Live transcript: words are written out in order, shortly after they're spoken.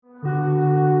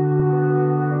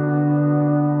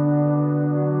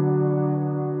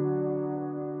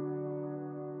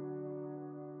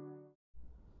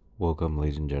Welcome,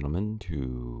 ladies and gentlemen,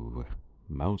 to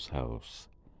Mouse House.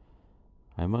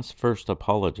 I must first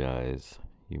apologize.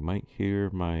 You might hear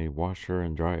my washer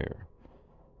and dryer.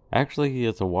 Actually,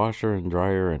 it's a washer and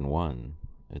dryer in one.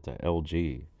 It's a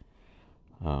LG.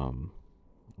 I'm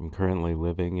currently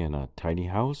living in a tiny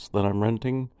house that I'm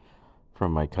renting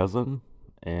from my cousin,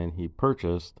 and he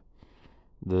purchased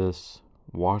this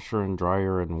washer and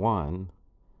dryer in one.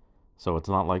 So it's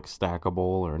not like stackable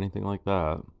or anything like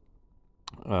that.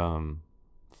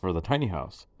 For the tiny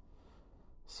house.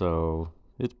 So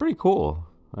it's pretty cool.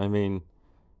 I mean,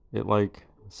 it like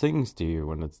sings to you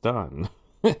when it's done.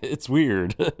 It's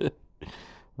weird.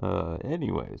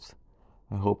 Anyways,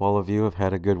 I hope all of you have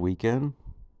had a good weekend.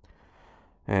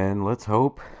 And let's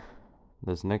hope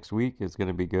this next week is going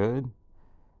to be good.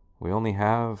 We only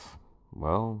have,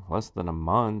 well, less than a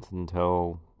month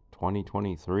until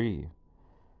 2023.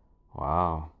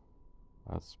 Wow,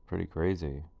 that's pretty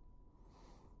crazy.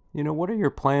 What are your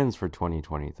plans for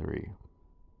 2023?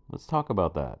 Let's talk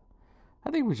about that. I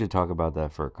think we should talk about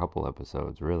that for a couple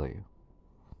episodes, really.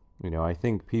 I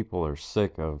think people are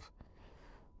sick of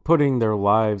putting their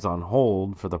lives on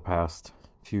hold for the past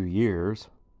few years,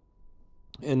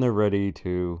 and they're ready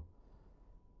to,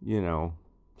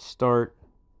 start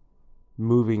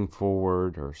moving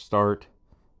forward or start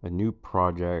a new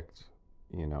project.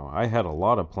 I had a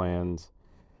lot of plans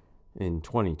in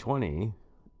 2020,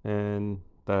 and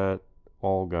that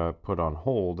all got put on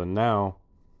hold, and now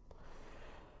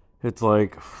it's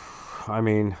like,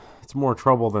 it's more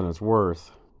trouble than it's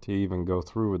worth to even go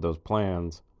through with those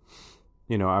plans.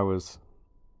 I was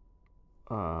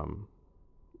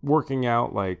working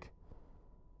out like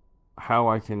how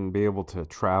I can be able to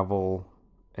travel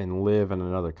and live in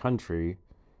another country,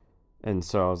 and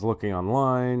so I was looking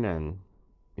online and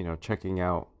checking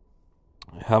out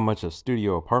how much a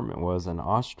studio apartment was in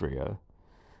Austria.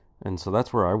 And so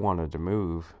that's where I wanted to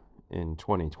move in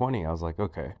 2020. I was like,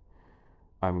 okay,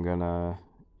 I'm gonna,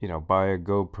 buy a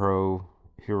GoPro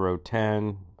Hero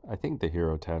 10. I think the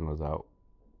Hero 10 was out,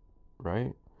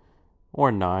 right?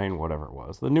 Or 9, whatever it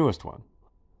was, the newest one.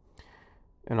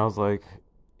 And I was like,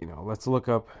 let's look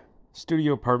up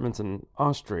studio apartments in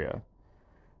Austria.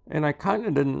 And I kind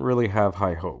of didn't really have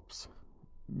high hopes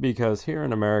because here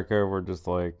in America, we're just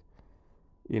like,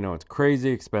 it's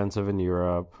crazy expensive in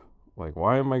Europe. Like,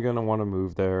 why am I going to want to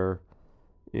move there?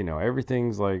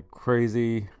 Everything's like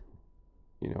crazy,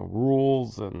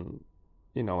 rules and,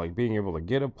 like being able to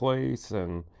get a place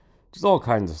and just all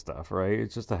kinds of stuff, right?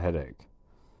 It's just a headache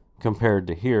compared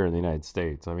to here in the United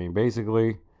States. I mean,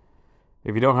 basically,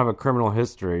 if you don't have a criminal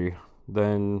history,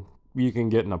 then you can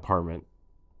get an apartment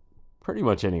pretty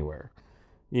much anywhere.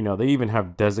 They even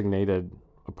have designated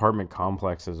apartment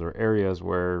complexes or areas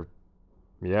where,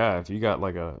 yeah, if you got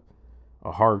like a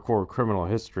hardcore criminal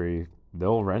history,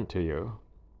 they'll rent to you.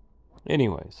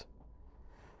 Anyways,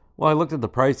 well, I looked at the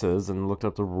prices and looked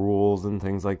up the rules and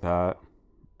things like that,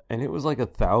 and it was like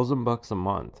 $1,000 a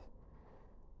month.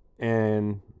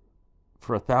 And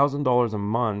for $1,000 a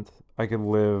month, I could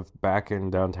live back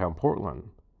in downtown Portland.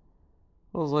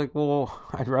 I was like, well,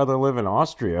 I'd rather live in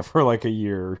Austria for like a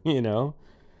year, And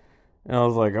I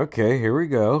was like, okay, here we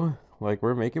go. Like,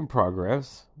 we're making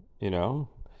progress,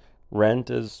 Rent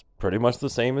is pretty much the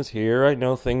same as here. I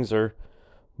know things are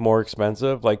more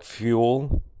expensive, like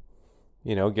fuel.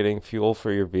 Getting fuel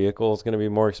for your vehicle is going to be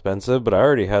more expensive, but I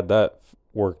already had that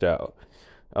worked out.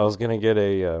 I was going to get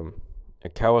a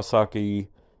Kawasaki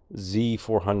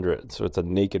Z400, so it's a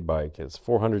naked bike. It's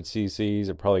 400 cc's.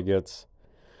 It probably gets,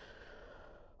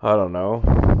 I don't know,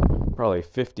 probably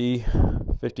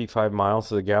 55 miles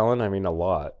to the gallon. I mean, a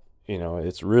lot.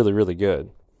 It's really, really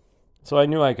good. So I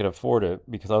knew I could afford it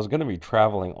because I was going to be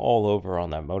traveling all over on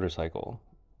that motorcycle.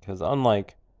 Because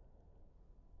unlike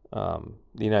the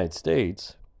United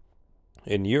States,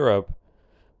 in Europe,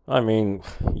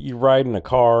 you ride in a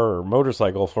car or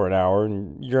motorcycle for an hour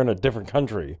and you're in a different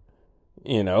country.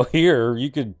 Here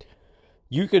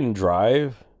you can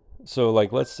drive. So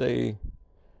like, let's say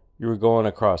you were going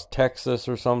across Texas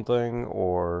or something,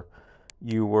 or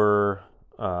you were,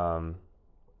 going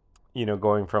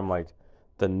from like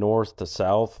the north to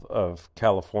south of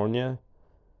California.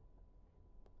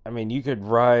 You could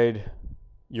ride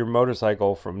your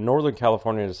motorcycle from Northern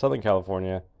California to Southern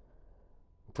California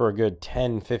for a good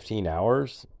 10, 15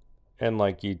 hours, and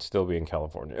like you'd still be in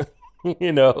California.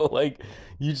 Like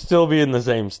you'd still be in the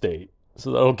same state.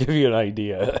 So that'll give you an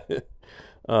idea.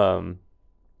 And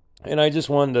I just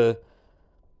wanted to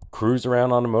cruise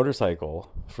around on a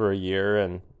motorcycle for a year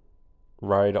and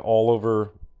ride all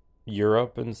over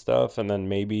Europe and stuff, and then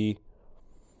maybe,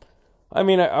 I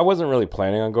wasn't really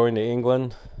planning on going to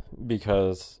England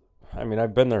because I mean,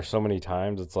 I've been there so many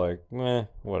times, it's like,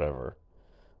 whatever.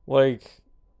 Like,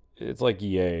 it's like,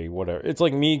 yay, whatever. It's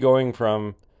like me going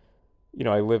from,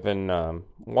 I live in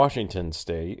Washington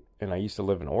State, and I used to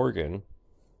live in Oregon.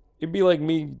 It'd be like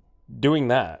me doing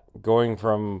that, going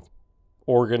from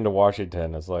Oregon to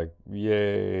Washington. It's like,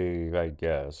 yay, I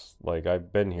guess. Like,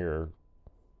 I've been here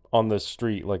on this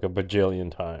street like a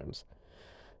bajillion times.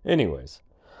 Anyways,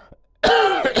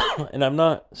 and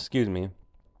excuse me,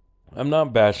 I'm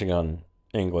not bashing on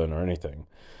England or anything.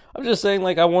 I'm just saying,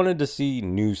 like, I wanted to see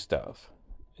new stuff.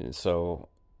 And so,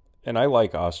 and I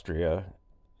like Austria,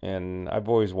 and I've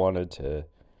always wanted to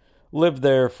live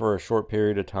there for a short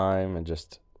period of time and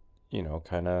just,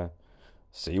 kind of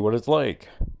see what it's like.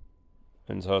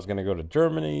 And so I was going to go to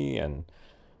Germany and,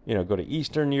 go to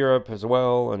Eastern Europe as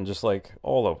well, and just like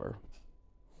all over.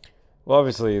 Well,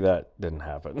 obviously that didn't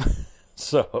happen.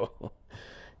 So,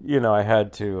 I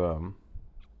had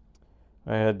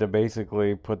to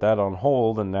basically put that on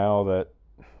hold, and now that,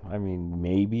 I mean,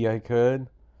 maybe I could,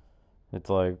 it's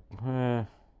like, I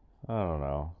don't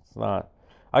know. It's not.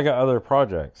 I got other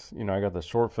projects. I got the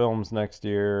short films next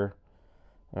year.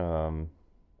 Um,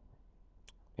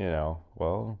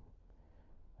 well,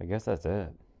 I guess that's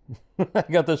it. I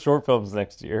got the short films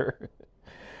next year.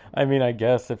 I mean, I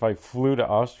guess if I flew to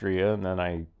Austria and then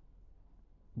I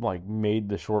like made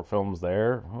the short films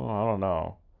there, I don't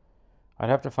know. I'd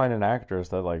have to find an actress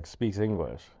that like speaks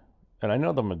English. And I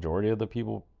know the majority of the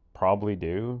people probably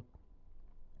do,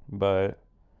 but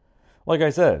like I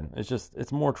said,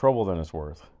 it's more trouble than it's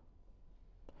worth.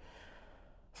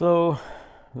 So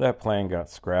that plan got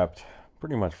scrapped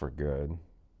pretty much for good.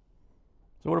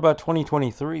 So what about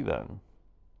 2023 then?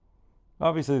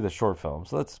 Obviously the short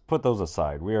films. Let's put those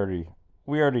aside. We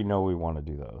already know we want to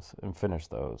do those and finish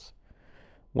those.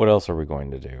 What else are we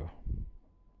going to do?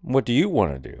 What do you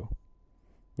want to do?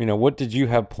 What did you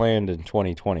have planned in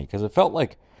 2020? Because it felt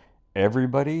like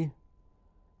everybody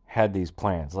had these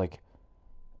plans. Like,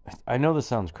 I know this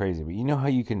sounds crazy, but you know how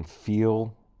you can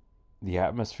feel the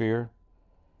atmosphere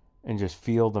and just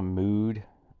feel the mood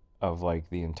of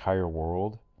like the entire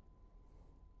world?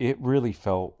 It really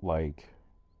felt like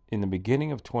in the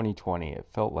beginning of 2020, it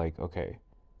felt like, okay,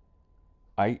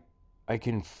 I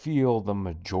can feel the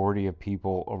majority of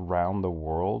people around the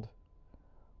world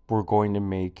were going to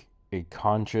make a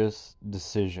conscious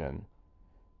decision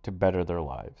to better their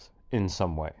lives in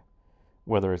some way.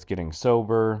 Whether it's getting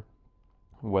sober,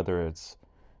 whether it's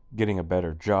getting a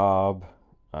better job,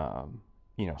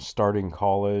 starting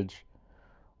college,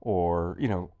 or,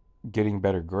 getting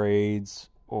better grades,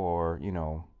 or,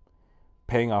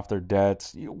 paying off their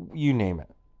debts, you name it.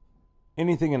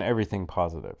 Anything and everything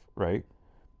positive, right?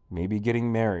 Maybe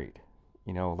getting married.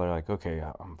 They're like, okay,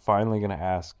 I'm finally going to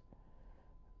ask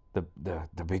the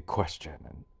big question,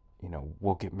 and,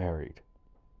 we'll get married.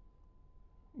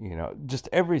 Just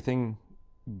everything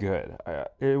good.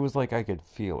 It was like I could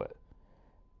feel it.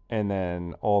 And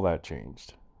then all that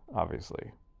changed,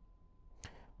 obviously.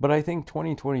 But I think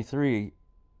 2023,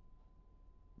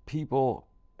 people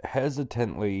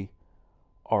hesitantly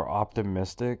are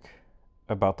optimistic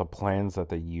about the plans that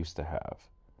they used to have.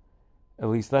 At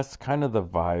least that's kind of the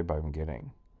vibe I'm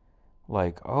getting.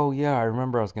 Like, oh yeah, I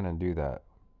remember I was going to do that.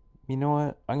 You know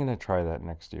what? I'm going to try that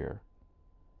next year.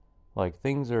 Like,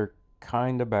 things are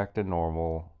kind of back to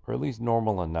normal, or at least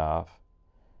normal enough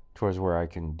towards where I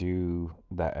can do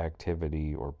that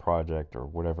activity or project or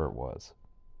whatever it was.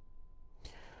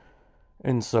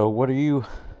 And so what are you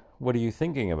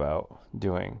thinking about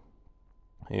doing?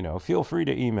 Feel free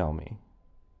to email me.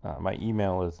 My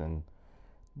email is in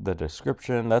the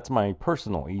description. That's my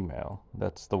personal email.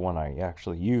 That's the one I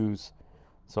actually use.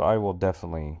 So I will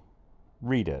definitely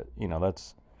read it.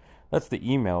 That's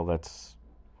the email that's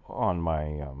on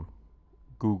my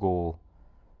Google.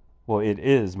 Well, it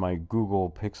is my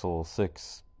Google Pixel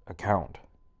 6 account.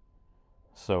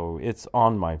 So it's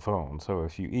on my phone. So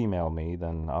if you email me,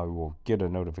 then I will get a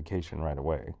notification right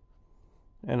away.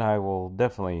 And I will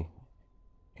definitely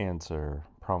answer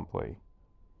promptly.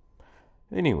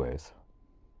 Anyways,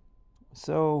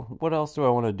 so what else do I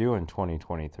want to do in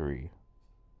 2023?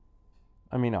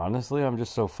 I mean, honestly, I'm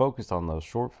just so focused on those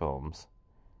short films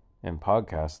and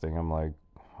podcasting. I'm like,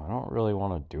 I don't really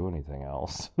want to do anything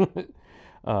else.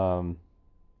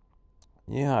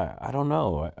 Yeah, I don't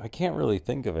know. I can't really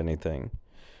think of anything.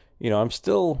 I'm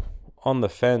still on the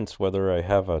fence whether I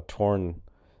have a torn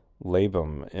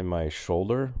labrum in my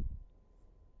shoulder.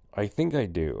 I think I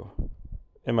do.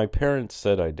 And my parents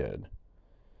said I did.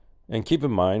 And keep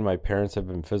in mind, my parents have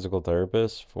been physical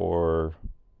therapists for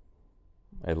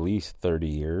at least 30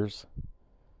 years.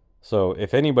 So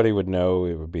if anybody would know,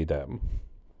 it would be them.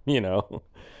 You know?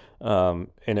 And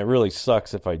it really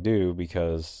sucks if I do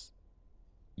because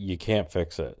you can't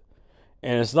fix it.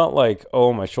 And it's not like,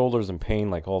 oh, my shoulder's in pain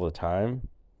like all the time.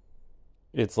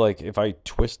 It's like if I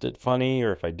twist it funny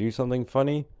or if I do something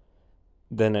funny,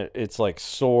 then it's like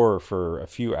sore for a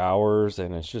few hours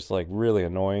and it's just like really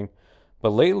annoying.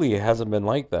 But lately it hasn't been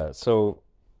like that. So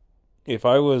if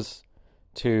I was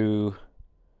to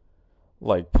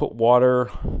like put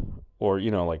water or,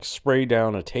 like spray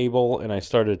down a table and I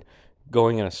started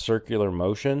going in a circular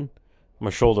motion, my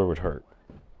shoulder would hurt.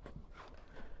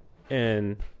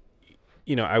 And,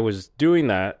 I was doing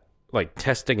that, like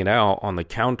testing it out on the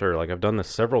counter. Like I've done this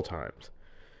several times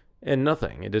and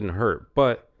nothing, it didn't hurt.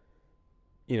 But,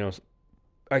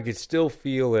 I could still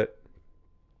feel it.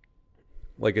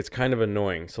 Like it's kind of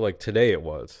annoying. So like today it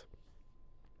was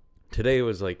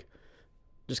like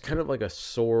just kind of like a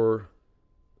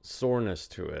soreness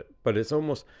to it, but it's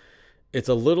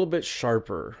a little bit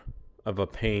sharper of a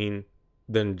pain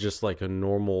than just like a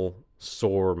normal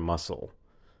sore muscle.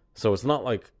 So it's not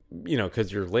like,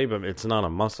 because your labrum, it's not a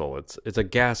muscle, it's a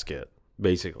gasket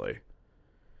basically.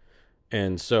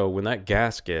 And so when that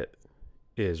gasket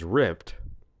is ripped,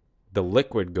 the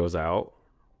liquid goes out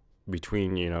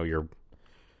between, your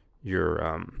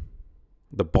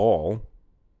the ball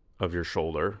of your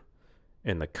shoulder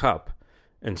and the cup.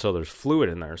 And so there's fluid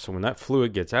in there. So when that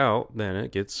fluid gets out, then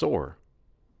it gets sore.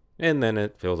 And then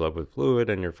it fills up with fluid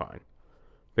and you're fine,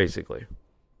 basically.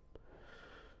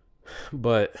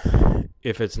 But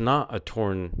if it's not a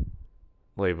torn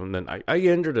labrum, then I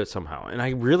injured it somehow. And I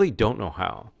really don't know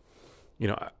how.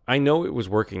 I know it was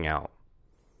working out.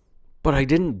 But I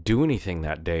didn't do anything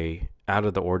that day out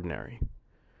of the ordinary.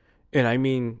 And I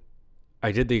mean,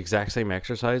 I did the exact same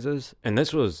exercises. And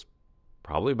this was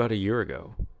probably about a year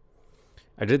ago.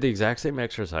 I did the exact same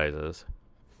exercises.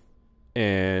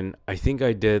 And I think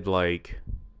I did like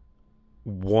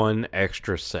one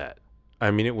extra set.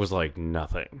 I mean, it was like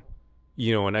nothing.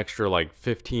 An extra like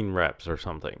 15 reps or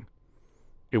something.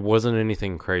 It wasn't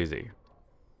anything crazy.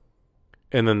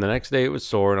 And then the next day it was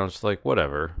sore and I was just like,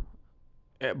 whatever.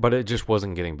 But it just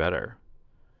wasn't getting better.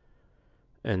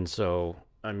 And so,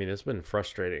 I mean, it's been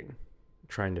frustrating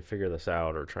trying to figure this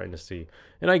out or trying to see.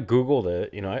 And I Googled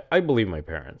it. I believe my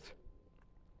parents.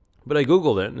 But I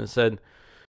Googled it and it said,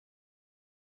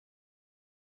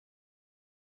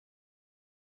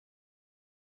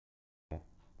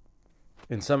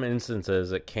 in some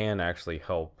instances, it can actually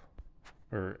help.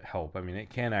 I mean,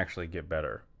 it can actually get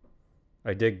better.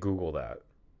 I did Google that.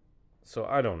 So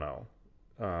I don't know.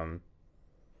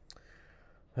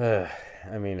 I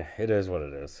mean, it is what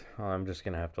it is. I'm just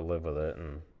going to have to live with it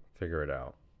and figure it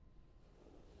out.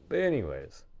 But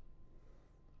anyways.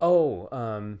 Oh,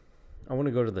 I want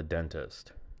to go to the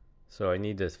dentist. So I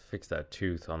need to fix that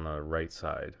tooth on the right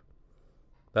side.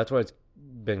 That's why it's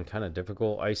been kind of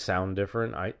difficult. I sound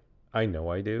different. I know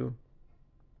I do.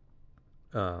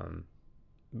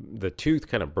 The tooth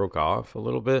kind of broke off a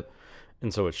little bit.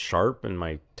 And so it's sharp and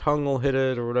my tongue will hit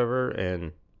it or whatever.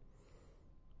 And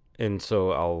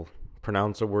so I'll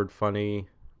pronounce a word funny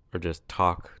or just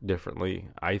talk differently,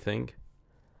 I think.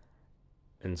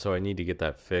 And so I need to get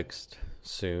that fixed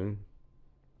soon.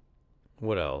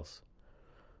 What else?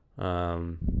 I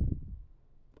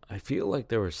feel like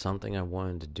there was something I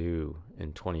wanted to do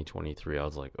in 2023. I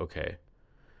was like, okay,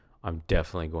 I'm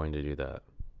definitely going to do that.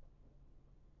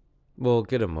 Well,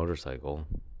 get a motorcycle,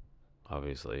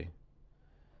 obviously.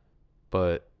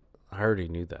 But I already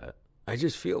knew that. I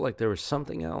just feel like there was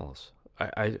something else.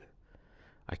 I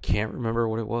can't remember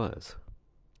what it was.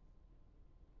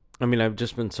 I mean, I've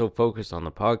just been so focused on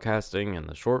the podcasting and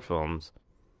the short films.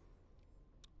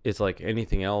 It's like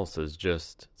anything else is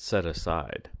just set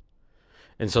aside.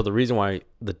 And so the reason why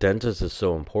the dentist is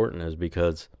so important is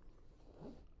because,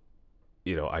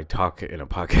 I talk in a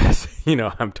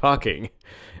podcast, I'm talking.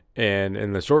 And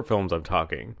in the short films, I'm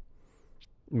talking.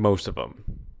 Most of them.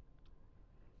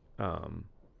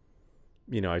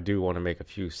 I do want to make a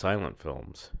few silent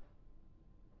films.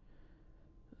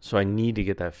 So I need to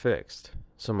get that fixed.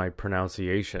 So my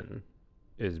pronunciation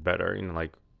is better.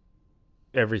 Like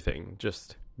everything.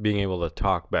 Just being able to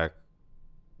talk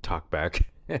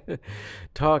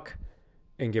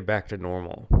and get back to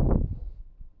normal.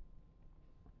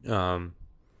 I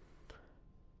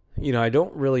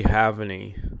don't really have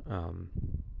any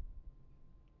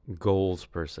goals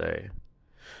per se.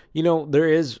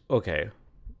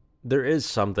 There is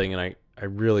something, and I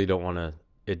really don't want to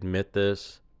admit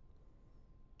this.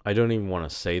 I don't even want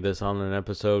to say this on an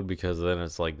episode because then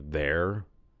it's like there.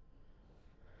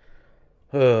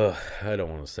 I don't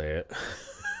want to say it,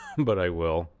 but I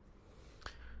will.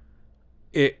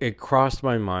 It crossed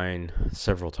my mind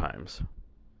several times.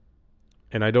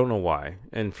 And I don't know why.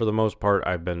 And for the most part,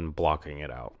 I've been blocking it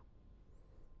out.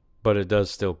 But it does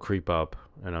still creep up.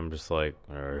 And I'm just like,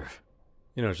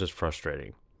 it's just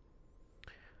frustrating.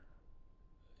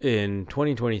 In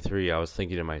 2023, I was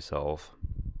thinking to myself,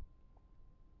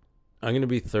 I'm going to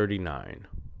be 39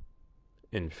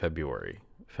 in February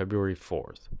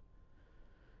 4th.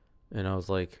 And I was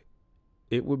like,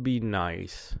 it would be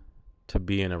nice to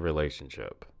be in a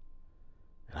relationship.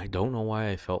 And I don't know why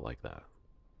I felt like that.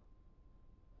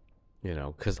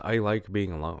 Because I like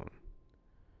being alone.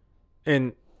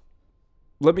 And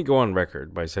let me go on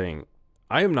record by saying,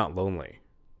 I am not lonely.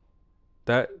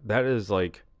 That is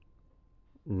like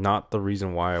not the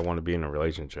reason why I want to be in a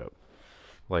relationship.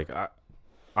 Like,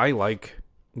 I like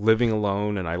living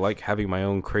alone, and I like having my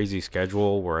own crazy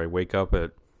schedule where I wake up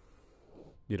at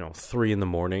 3 in the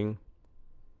morning,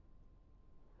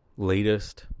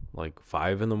 latest like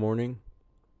 5 in the morning.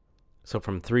 So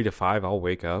from 3 to 5 I'll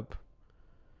wake up.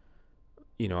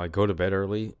 I go to bed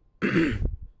early.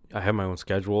 I have my own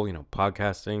schedule,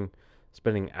 podcasting,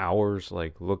 spending hours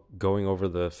going over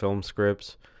the film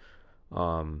scripts,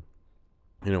 watching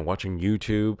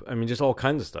YouTube. I mean, just all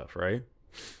kinds of stuff, right?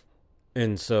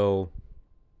 And so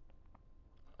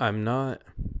I'm not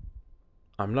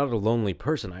a lonely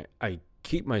person. I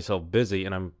keep myself busy,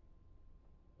 and I'm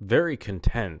very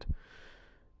content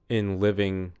in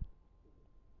living,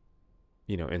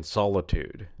 in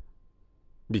solitude,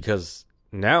 because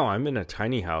now I'm in a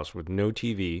tiny house with no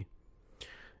TV,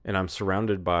 and I'm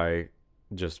surrounded by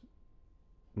just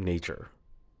nature,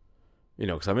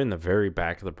 because I'm in the very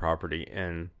back of the property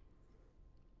and,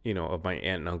 of my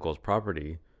aunt and uncle's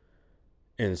property.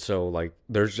 And so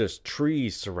there's just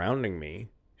trees surrounding me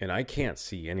and I can't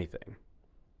see anything,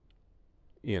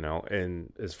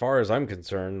 and as far as I'm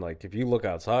concerned, if you look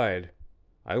outside,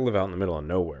 I live out in the middle of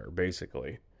nowhere,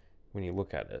 basically, when you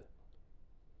look at it.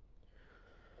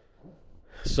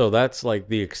 So that's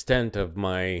the extent of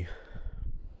my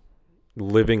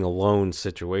living alone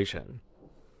situation.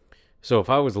 So if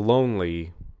I was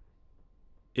lonely,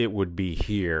 it would be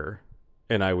here,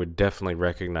 and I would definitely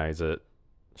recognize it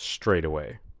straight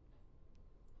away.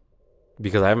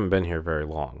 Because I haven't been here very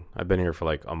long. I've been here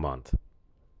for a month.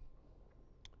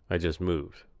 I just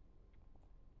moved.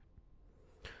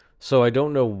 So I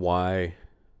don't know why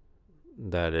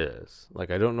that is.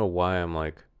 I don't know why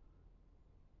I'm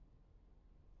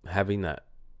having that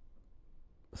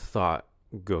thought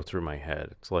go through my head.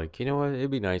 It's what,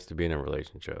 it'd be nice to be in a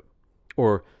relationship.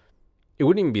 Or it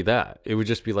wouldn't even be that. It would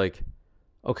just be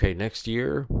okay, next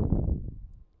year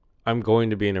I'm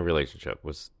going to be in a relationship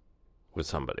with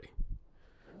somebody.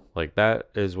 That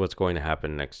is what's going to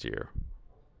happen next year.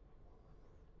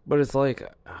 But it's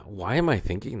why am I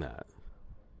thinking that?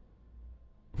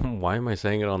 Why am I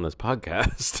saying it on this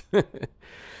podcast?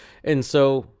 And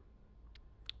so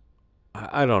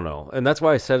I don't know. And that's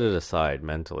why I set it aside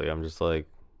mentally. I'm just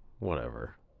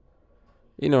whatever.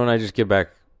 And I just get back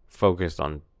focused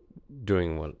on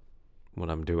doing what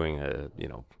I'm doing,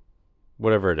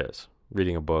 whatever it is.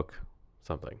 Reading a book,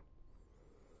 something.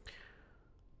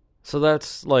 So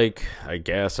that's I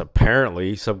guess,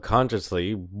 apparently,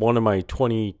 subconsciously, one of my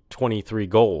 2023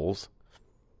 goals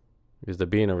is to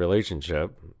be in a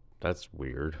relationship. That's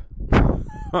weird.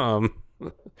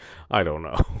 I don't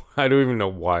know. I don't even know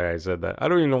why I said that. I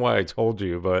don't even know why I told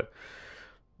you, but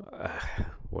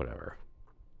whatever.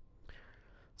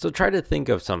 So try to think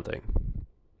of something.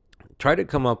 Try to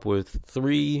come up with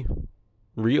 3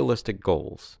 realistic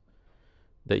goals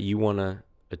that you want to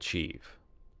achieve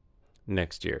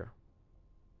next year.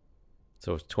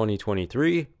 So it's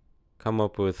 2023. Come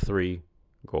up with 3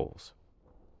 goals.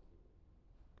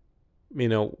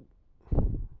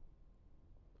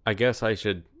 I guess I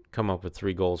should come up with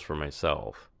 3 goals for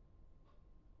myself.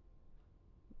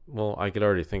 Well, I could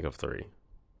already think of 3.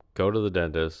 Go to the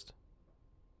dentist,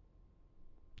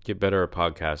 get better at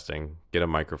podcasting, get a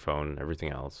microphone,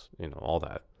 everything else, all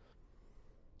that,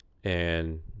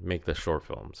 and make the short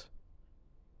films.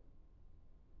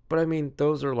 But I mean,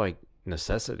 those are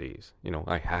necessities.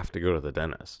 I have to go to the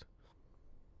dentist.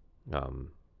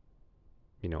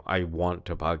 I want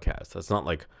to podcast. That's not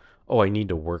I need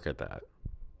to work at that.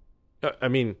 I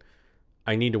mean,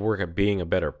 I need to work at being a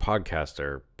better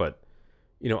podcaster, but,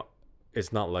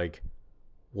 it's not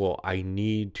well, I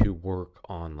need to work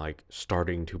on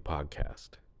starting to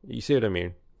podcast. You see what I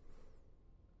mean?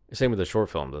 Same with the short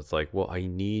films. It's well, I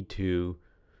need to,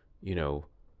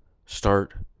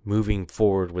 start moving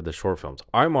forward with the short films.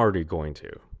 I'm already going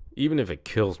to. Even if it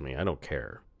kills me, I don't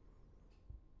care.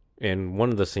 And one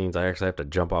of the scenes, I actually have to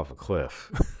jump off a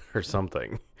cliff or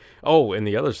something. Oh, and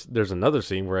there's another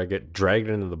scene where I get dragged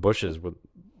into the bushes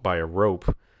by a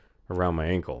rope around my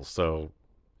ankles, so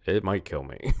it might kill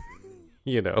me,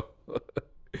 you know.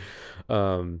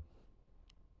 um,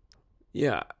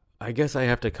 yeah, I guess I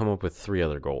have to come up with three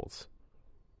other goals.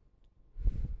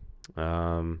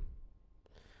 Um,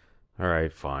 all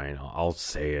right, fine. I'll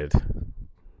say it.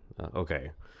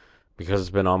 Okay, because it's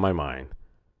been on my mind.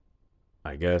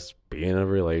 I guess be in a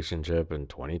relationship in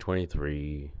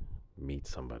 2023, meet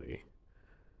somebody.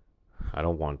 I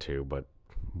don't want to, but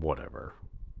whatever.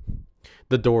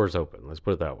 The door's open. Let's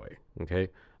put it that way. Okay.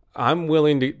 I'm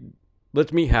willing to.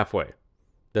 Let's meet halfway.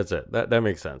 That's it. That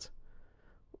makes sense.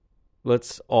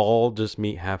 Let's all just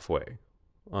meet halfway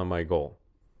on my goal.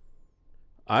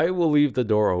 I will leave the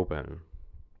door open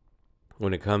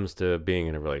when it comes to being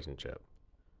in a relationship.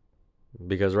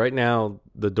 Because right now,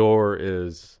 the door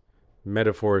is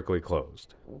metaphorically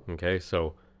closed. Okay.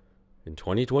 So in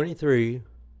 2023,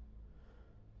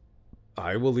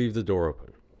 I will leave the door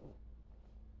open.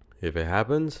 If it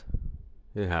happens,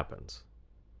 it happens.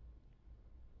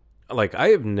 Like, I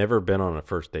have never been on a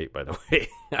first date, by the way.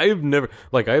 I have never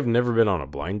been on a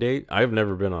blind date. I have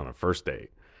never been on a first date.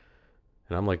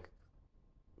 And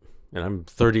I'm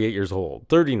 38 years old,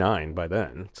 39 by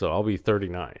then. So I'll be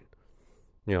 39.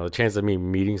 You know, the chance of me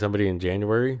meeting somebody in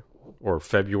January or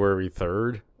February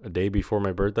 3rd, a day before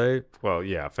my birthday, well,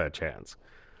 yeah, fat chance.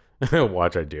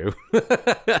 Watch I do.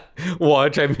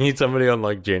 Watch I meet somebody on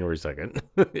like January 2nd.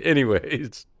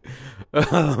 Anyways.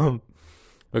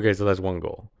 Okay, so that's one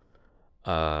goal.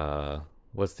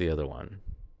 What's the other one?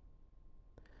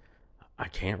 I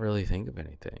can't really think of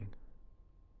anything.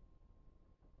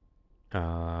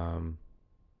 I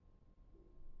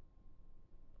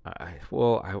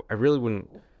really wouldn't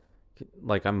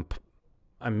like I'm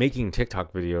making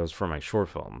TikTok videos for my short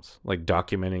films, like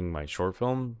documenting my short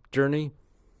film journey.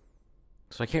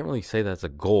 So I can't really say that's a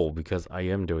goal because I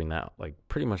am doing that like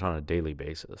pretty much on a daily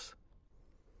basis.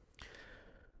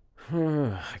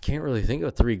 I can't really think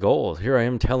of three goals. Here I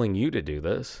am telling you to do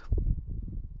this.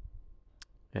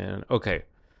 And okay.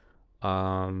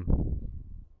 I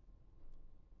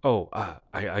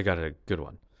got a good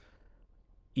one.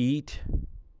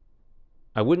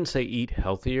 I wouldn't say eat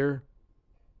healthier.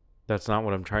 That's not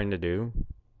what I'm trying to do.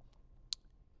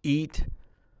 Eat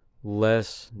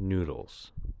less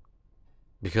noodles.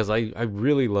 Because I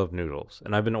really love noodles.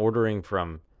 And I've been ordering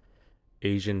from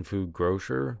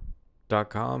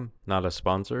AsianFoodGrocer.com, not a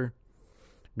sponsor.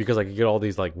 Because I could get all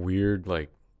these like weird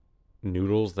like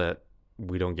noodles that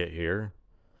we don't get here.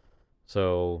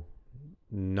 So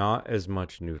not as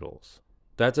much noodles.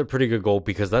 That's a pretty good goal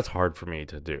because that's hard for me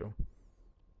to do.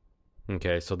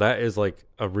 Okay, so that is like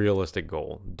a realistic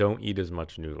goal. Don't eat as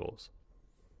much noodles.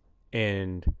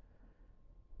 And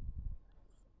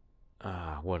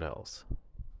what else?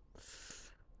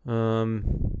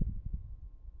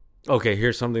 Okay,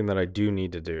 here's something that I do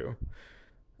need to do.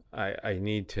 I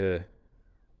need to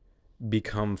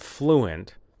become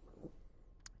fluent.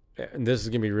 And this is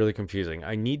going to be really confusing.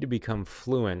 I need to become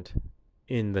fluent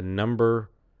in the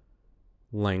number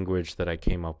language that I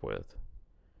came up with.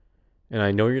 And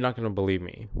I know you're not going to believe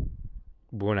me.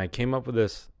 But when I came up with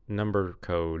this number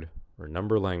code or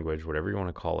number language, whatever you want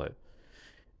to call it,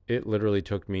 it literally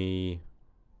took me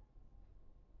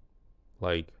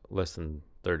like less than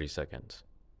 30 seconds.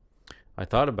 I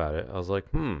thought about it. I was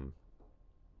like,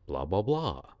 blah, blah,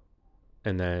 blah.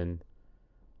 And then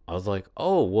I was like,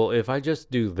 oh, well, if I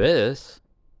just do this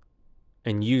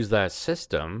and use that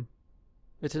system,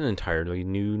 it's an entirely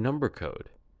new number code.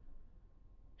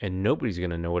 And nobody's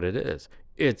going to know what it is.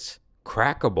 It's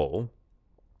crackable.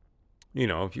 You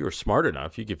know, if you were smart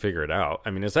enough, you could figure it out.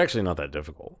 I mean, it's actually not that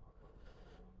difficult.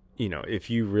 You know, if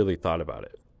you really thought about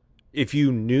it. If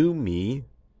you knew me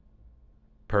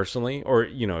personally, or,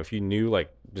 you know, if you knew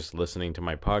like just listening to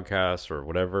my podcast or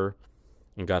whatever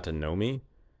and got to know me,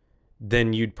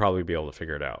 then you'd probably be able to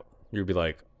figure it out. You'd be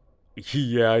like,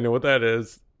 yeah, I know what that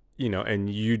is. You know, and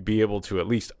you'd be able to at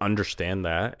least understand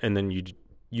that. And then you'd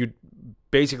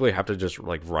basically have to just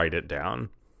like write it down.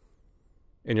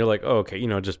 And you're like, oh, okay, you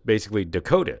know, just basically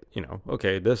decode it. You know,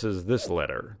 okay, this is this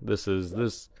letter. This is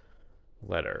this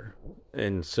letter.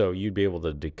 And so you'd be able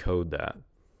to decode that.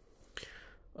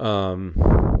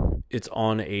 It's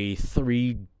on a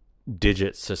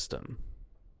 3-digit system.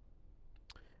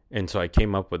 And so I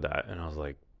came up with that and I was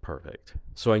like, perfect.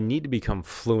 So I need to become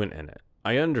fluent in it.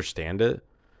 I understand it.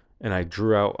 And I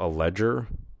drew out a ledger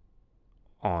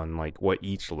on like what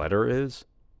each letter is.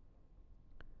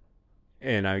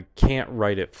 And I can't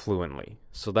write it fluently.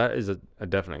 So that is a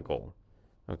definite goal.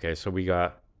 Okay, so we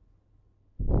got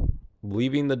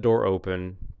leaving the door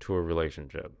open to a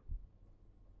relationship.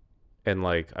 And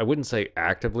like, I wouldn't say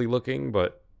actively looking,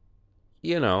 but,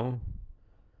 you know,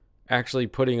 actually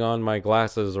putting on my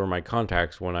glasses or my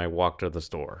contacts when I walk to the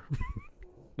store.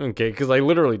 Okay, because I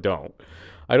literally don't.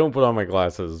 I don't put on my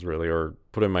glasses really or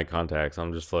put in my contacts.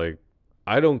 I'm just like,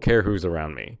 I don't care who's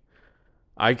around me.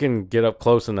 I can get up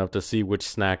close enough to see which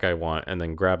snack I want and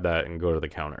then grab that and go to the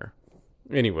counter.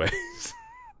 Anyways,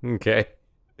 okay.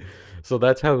 So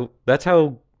that's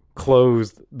how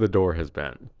closed the door has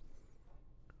been.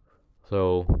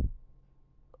 So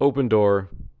open door,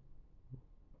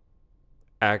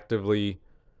 actively,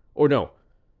 or no,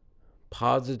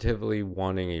 positively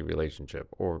wanting a relationship,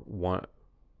 or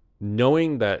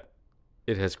knowing that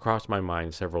it has crossed my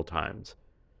mind several times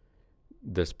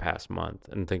this past month,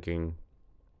 and thinking,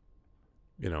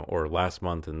 or last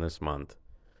month and this month,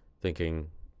 thinking,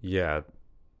 yeah,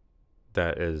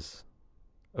 that is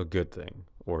a good thing,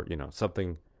 or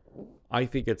something. I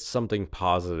think it's something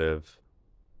positive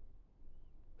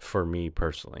for me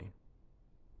personally,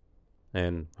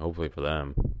 and hopefully for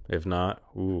them. If not,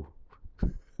 ooh,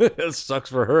 it sucks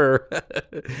for her.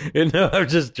 No, I'm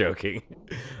just joking.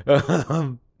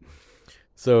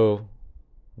 So,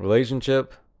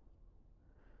 relationship,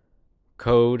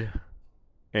 code,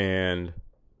 and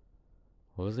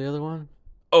what was the other one?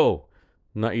 Oh,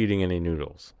 not eating any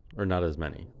noodles, or not as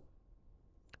many.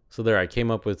 So there, I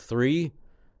came up with 3,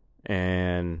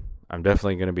 and I'm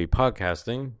definitely going to be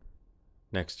podcasting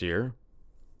next year,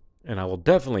 and I will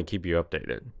definitely keep you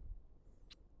updated.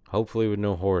 Hopefully with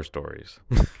no horror stories.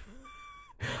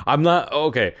 I'm not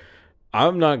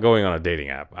going on a dating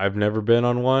app. I've never been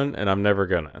on one, and I'm never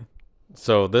gonna.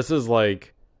 So this is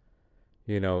like,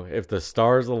 if the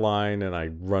stars align and I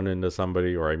run into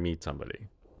somebody or I meet somebody.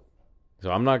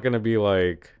 So I'm not gonna be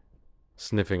like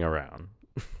sniffing around.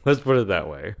 Let's put it that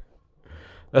way.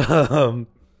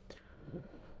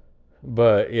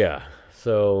 But yeah,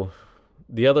 so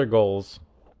the other goals,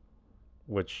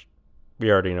 which we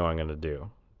already know I'm gonna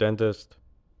do: dentist,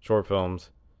 short films,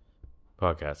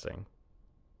 podcasting.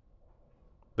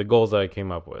 The goals that I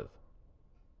came up with: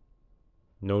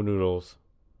 no noodles,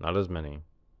 not as many.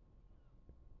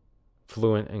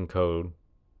 Fluent in code,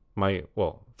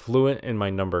 fluent in my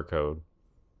number code,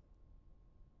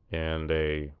 and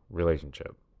a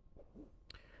relationship.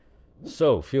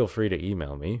 So feel free to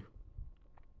email me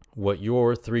what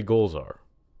your 3 goals are.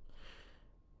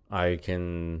 I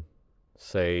can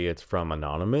say it's from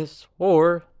anonymous,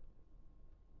 or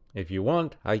if you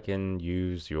want, I can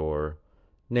use your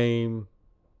name,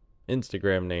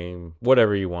 Instagram name,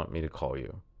 whatever you want me to call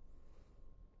you.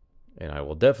 And I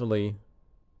will definitely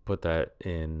put that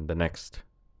in the next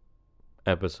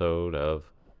episode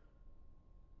of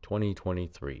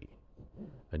 2023.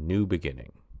 A new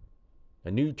beginning.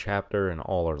 A new chapter in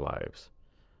all our lives.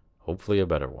 Hopefully a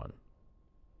better one.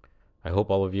 I hope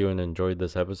all of you enjoyed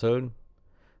this episode.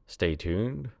 Stay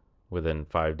tuned. Within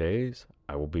 5 days,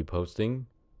 I will be posting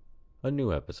a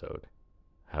new episode.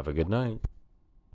 Have a good night.